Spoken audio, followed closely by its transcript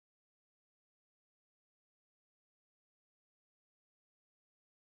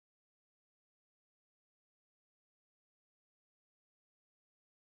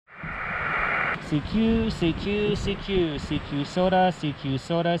CQ, CQ, CQ, CQ SOTA, CQ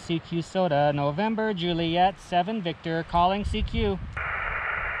SOTA, CQ SOTA, November, Juliet, 7 Victor, calling CQ.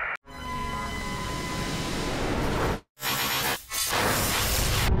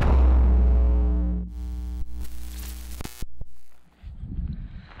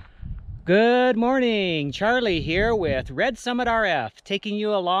 Good morning, Charlie here with Red Summit RF, taking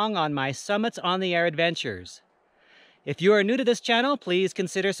you along on my Summits on the Air adventures. If you are new to this channel, please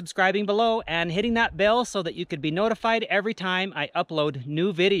consider subscribing below and hitting that bell so that you could be notified every time I upload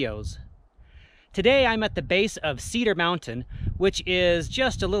new videos. Today I'm at the base of Cedar Mountain, which is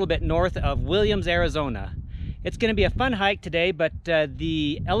just a little bit north of Williams, Arizona. It's going to be a fun hike today, but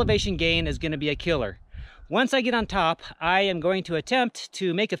the elevation gain is going to be a killer. Once I get on top, I am going to attempt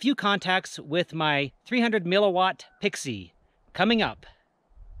to make a few contacts with my 300 milliwatt Pixie. Coming up.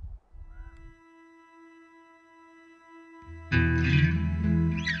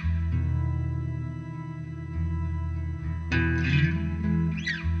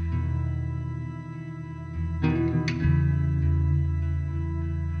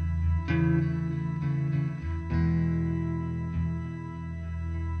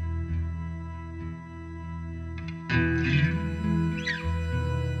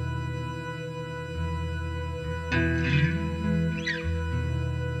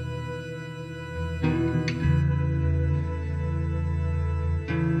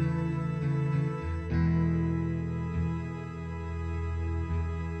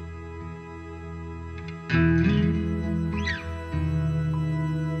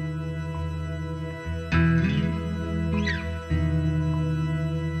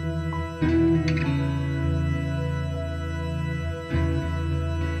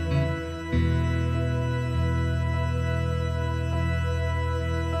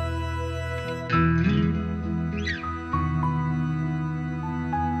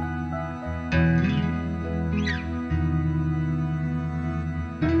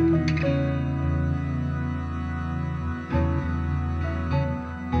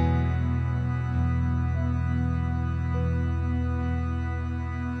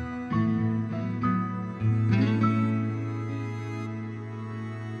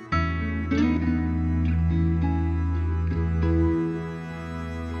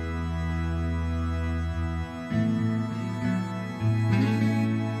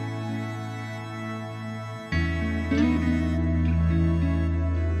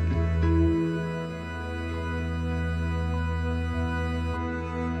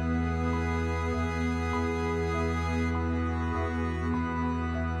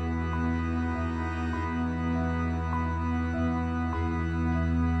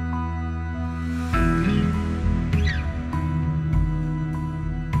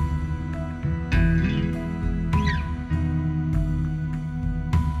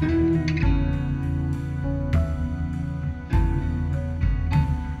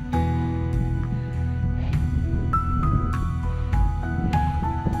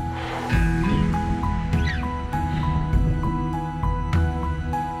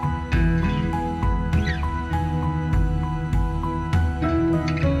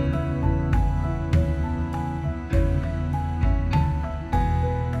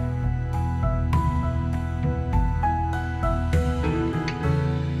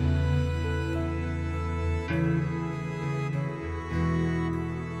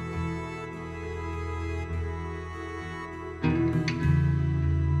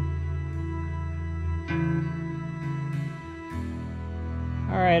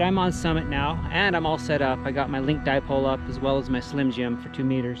 Alright, I'm on summit now, and I'm all set up. I got my link dipole up as well as my Slim Jim for 2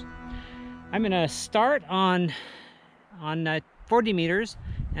 meters. I'm gonna start on 40 meters,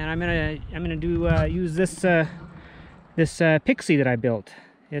 and I'm gonna use this Pixie that I built.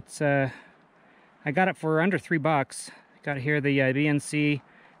 It's I got it for under $3. Got here the BNC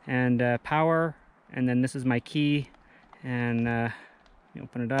and power, and then this is my key, and let me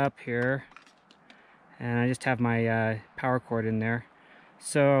open it up here, and I just have my power cord in there.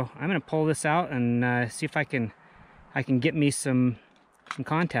 So I'm going to pull this out and see if I can get me some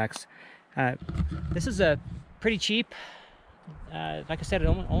contacts. This is a pretty cheap. Like I said, it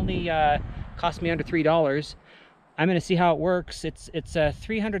only cost me under $3. I'm going to see how it works. It's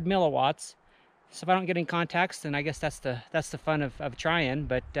 300 milliwatts. So if I don't get any contacts, then I guess that's the fun of trying.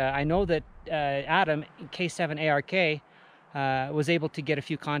 But I know that Adam, K7ARK, was able to get a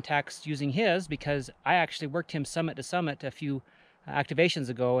few contacts using his, because I actually worked him summit to summit a few activations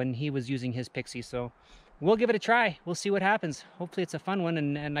ago, and he was using his Pixie. So we'll give it a try. We'll see what happens. Hopefully it's a fun one,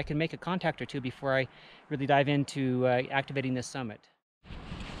 and I can make a contact or two before I really dive into activating this summit.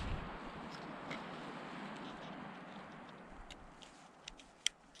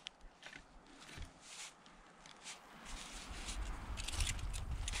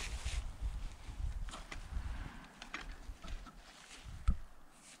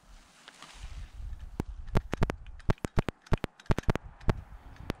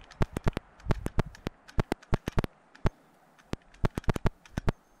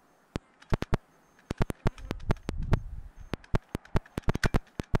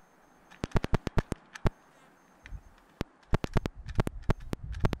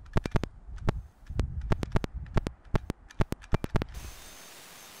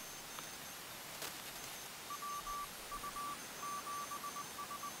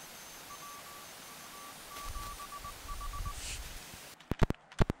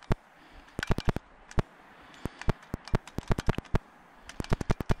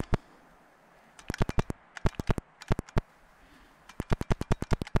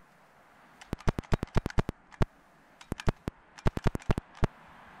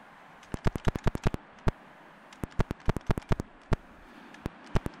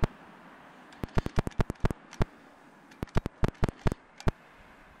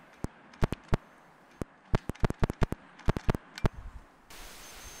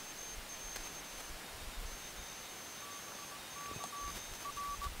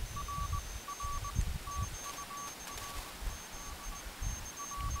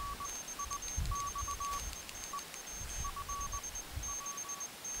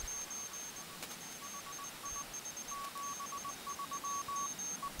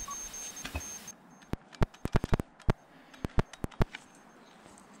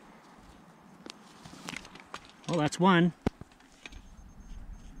 Oh, that's one.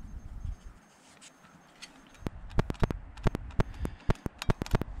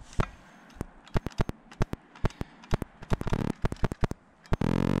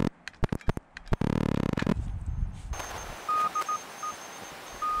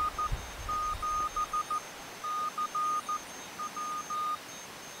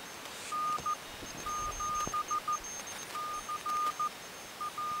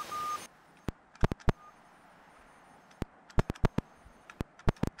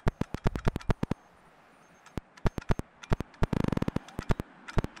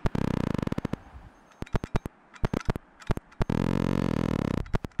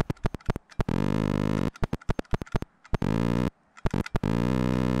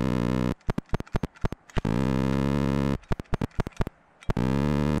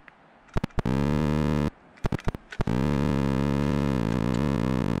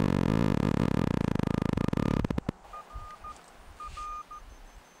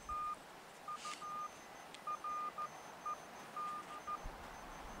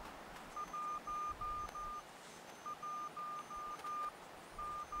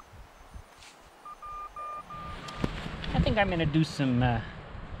 I think I'm gonna do some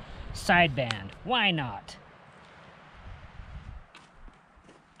sideband. Why not?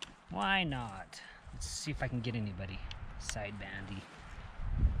 Why not? Let's see if I can get anybody sidebandy.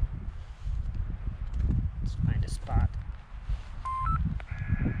 Let's find a spot.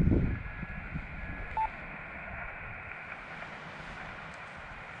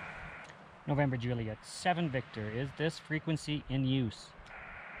 November Juliet, 7 Victor. Is this frequency in use?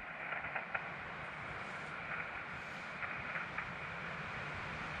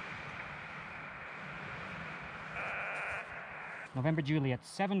 November Juliet,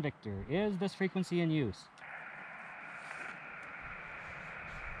 7 Victor. Is this frequency in use?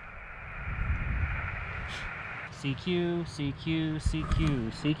 CQ, CQ,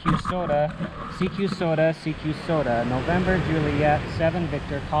 CQ, CQ SOTA, CQ SOTA, CQ SOTA. November Juliet, 7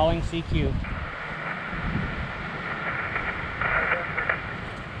 Victor, calling CQ.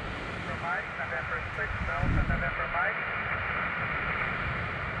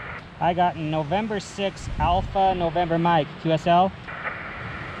 I got November 6 Alpha November Mike, QSL.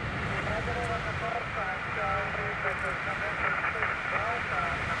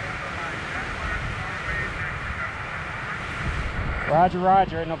 Roger,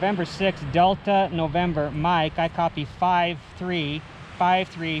 roger. November 6 Delta November Mike. I copy 53,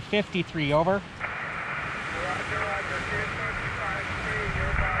 53, 53, over. Roger, roger. 53,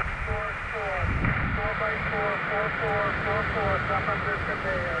 you're about 4 up in this Bay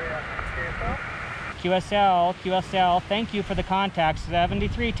area. QSL, QSL, thank you for the contact.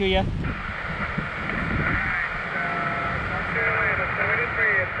 73 to you. Talk to you later.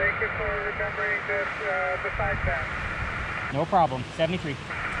 73, and thank you for remembering this, the sideband. No problem. 73.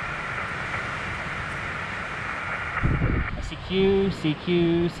 CQ,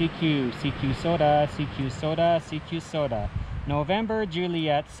 CQ, CQ, CQ SOTA, CQ SOTA, CQ SOTA. November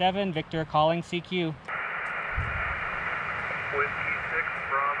Juliet, 7 Victor, calling CQ.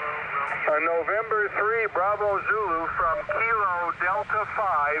 November 3 Bravo Zulu from Kilo Delta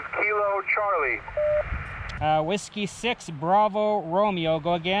 5 Kilo Charlie. Whiskey 6 Bravo Romeo.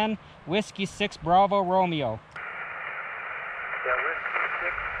 Go again. Whiskey 6 Bravo Romeo. Yeah, Whiskey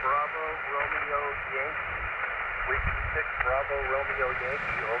 6 Bravo Romeo Yankee. Whiskey 6 Bravo Romeo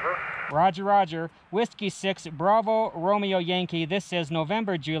Yankee, over. Roger, roger. Whiskey 6 Bravo Romeo Yankee. This is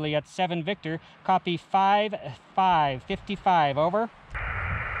November Juliet, 7 Victor. Copy 5, 5, 55, over.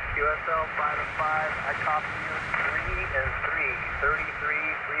 QSL 5 and 5, I copy you 3 and 3,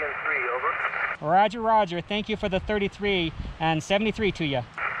 33, 3 and 3, over. Roger, roger. Thank you for the 33 and 73 to you. 73,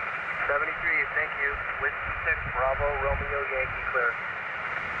 thank you. Whiskey 6 Bravo Romeo Yankee, clear.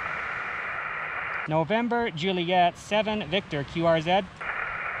 November Juliet, 7 Victor, QRZ.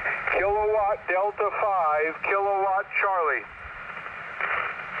 Kilowatt Delta 5, Kilowatt Charlie.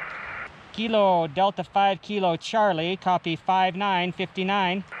 Kilo Delta 5 Kilo Charlie, copy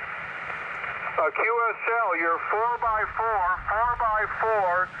 5959. QSL, you're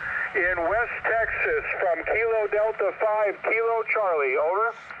 4x4 in West Texas from Kilo Delta 5 Kilo Charlie,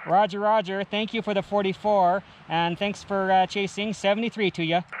 over. Roger, roger. Thank you for the 44 and thanks for chasing. 73 to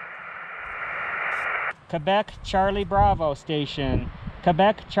you. Quebec Charlie Bravo Station.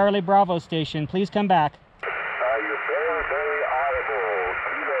 Quebec Charlie Bravo Station, please come back. You're very, very audible.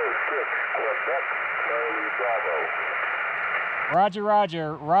 Kilo 6 Quebec Charlie Bravo. Roger,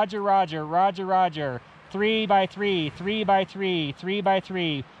 roger, roger, roger, roger, roger. 3 by 3, 3 by 3, 3 by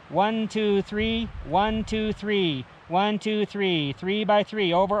 3. 1, 2, 3, 1, 2, 3, 1, 2, 3, 3 by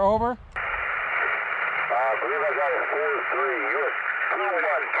 3. Over, over. 3 by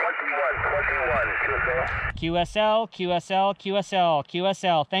QSL, QSL, QSL,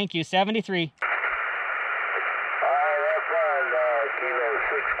 QSL. Thank you, 73. Kilo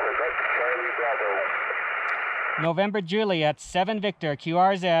 6, Quebec, Charlie Bravo. November Juliet, 7 Victor,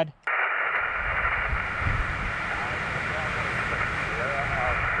 QRZ.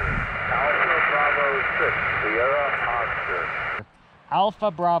 Alpha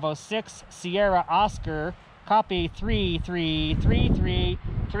Bravo 6, Sierra Oscar, copy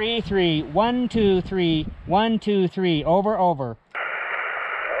 333333, 123, 123, over, over. Okay,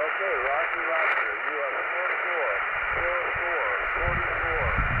 roger, roger. You are 44, 44,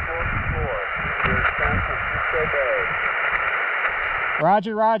 44, 44. Your San Francisco Bay.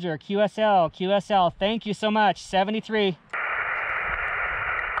 Roger, roger, QSL, QSL, thank you so much, 73.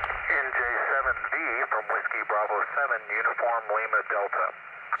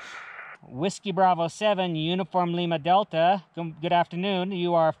 Whiskey Bravo 7, Uniform Lima Delta. Good afternoon.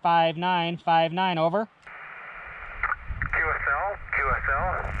 You are 5959, over.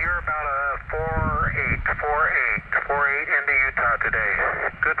 QSL, you're about a 48 into Utah today.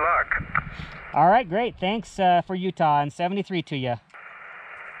 Good luck. All right, great. Thanks for Utah, and 73 to you.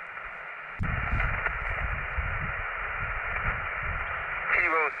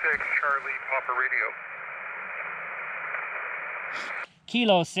 Kilo 6, Charlie, Papa Radio.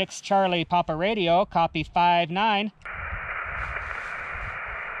 Kilo 6 Charlie Papa Radio, copy 59. I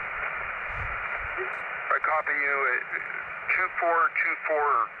copy you at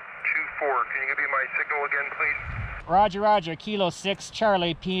 242424. Can you give me my signal again, please? Roger, roger. Kilo 6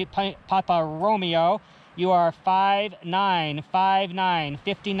 Charlie Papa Romeo. You are 5959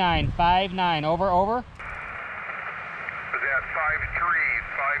 59 59. Over, over. Was that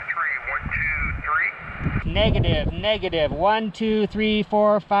 53123? Negative, negative. 1, 2, 3,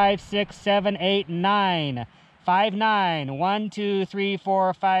 4, 5, 6, 7, 8, 9. 5, 9. 1, 2, 3,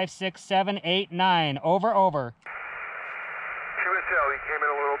 4, 5, 6, 7, 8, 9. Over, over. QSL, you came in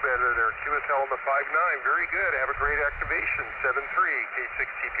a little better there. QSL on the 5-9. Very good. Have a great activation. 7-3, K6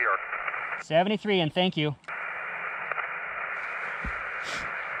 TPR. 73, and thank you.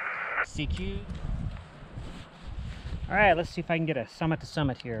 CQ. All right, let's see if I can get a summit to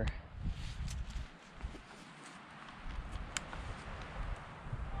summit here.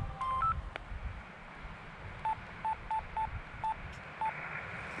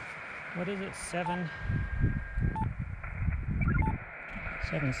 What is it? 7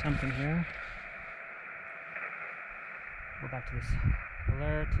 something here. Go back to this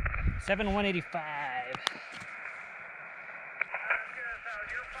alert. 7185.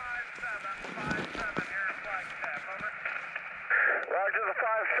 Roger the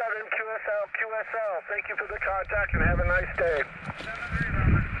 5-7 QSL. Thank you for the contact and have a nice day.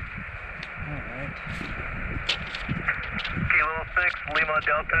 All right. Kilo 6 Lima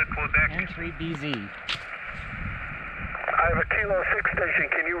Delta, Quebec. And 3BZ. I have a Kilo 6 station.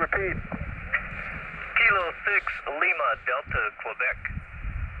 Can you repeat? Kilo 6 Lima Delta, Quebec.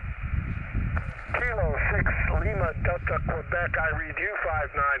 Kilo 6 Lima Delta, Quebec. I read you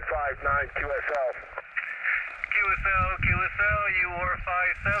 5959 QSL. QSL, you are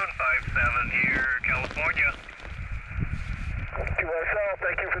 5757 here, California. QSL,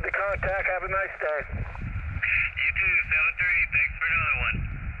 thank you for the contact. Have a nice day. You too, 7-3. Thanks for another one.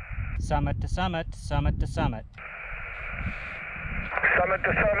 Summit to summit, summit to summit. Summit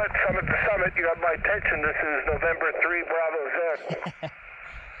to summit, summit to summit. You have my attention. This is November 3, Bravo Z.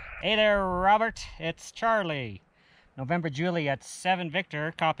 Hey there, Robert. It's Charlie. November Juliet 7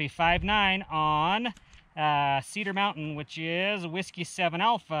 Victor, copy 59 on Cedar Mountain, which is Whiskey 7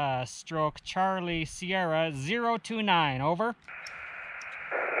 Alpha, stroke Charlie Sierra 029. Over.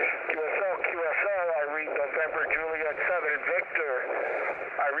 QSL, I read November Juliet 7 Victor.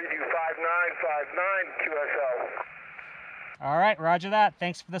 I read you 5959 QSL. All right, roger that.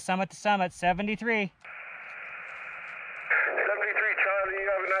 Thanks for the summit to summit, 73. 73 Charlie, you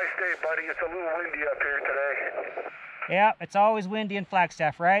have a nice day, buddy. It's a little windy up here today. Yeah, it's always windy in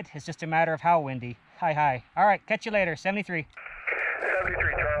Flagstaff, right? It's just a matter of how windy. Hi, hi. All right, catch you later, 73.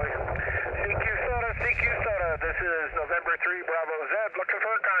 73 Charlie. CQ SOTA. This is November 3 Bravo Z. Looking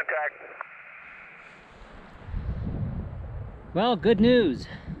for a contact. Well, good news.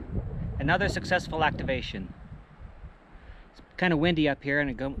 Another successful activation. It's kind of windy up here and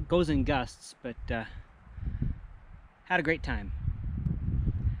it goes in gusts, but had a great time.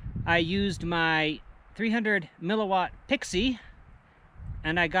 I used my 300 milliwatt Pixie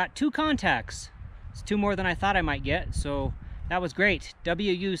and I got 2 contacts. It's 2 more than I thought I might get, so that was great.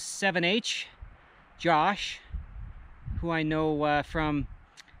 WU7H, Josh, who I know from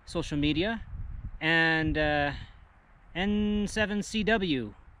social media, and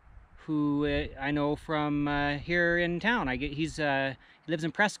N7CW, who I know from here in town. He lives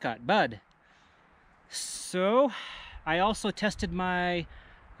in Prescott, Bud. So I also tested my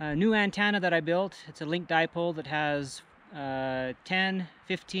new antenna that I built. It's a link dipole that has 10,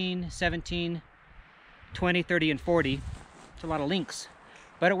 15, 17, 20, 30, and 40. It's a lot of links,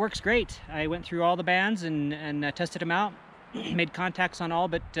 but it works great. I went through all the bands and tested them out. Made contacts on all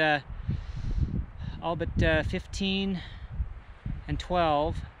but 15 and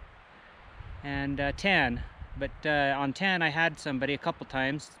 12 and 10. But on 10 I had somebody a couple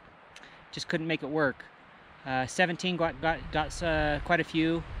times, just couldn't make it work. 17 got quite a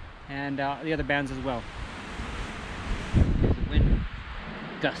few, and the other bands as well. There's the wind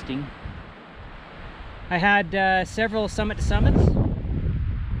gusting. I had several summit to summits,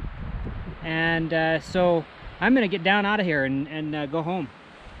 and so I'm gonna get down out of here and go home.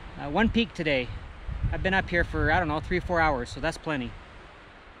 One peak today. I've been up here for, I don't know, 3 or 4 hours, so that's plenty.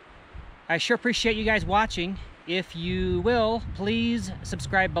 I sure appreciate you guys watching. If you will, please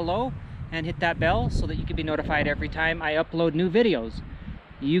subscribe below and hit that bell so that you can be notified every time I upload new videos.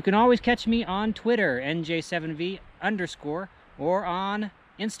 You can always catch me on Twitter, NJ7V_, or on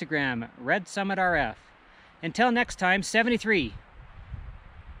Instagram, RedSummitRF. Until next time, 73.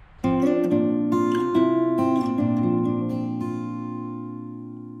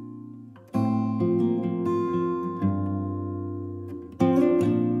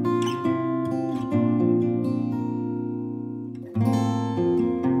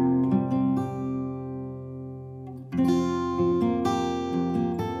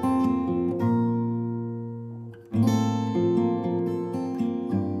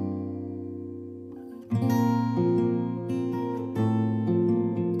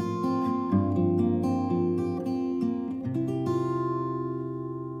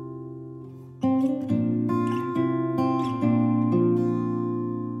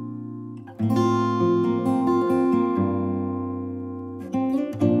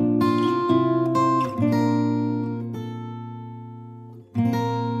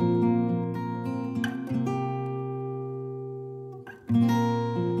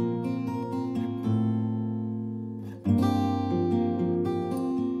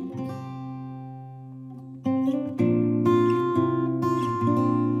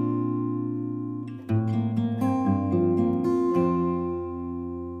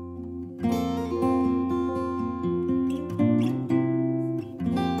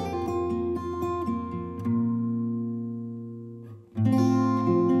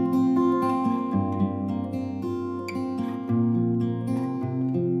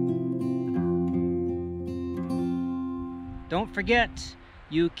 Don't forget,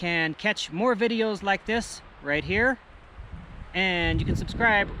 you can catch more videos like this right here, and you can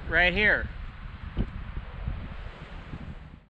subscribe right here.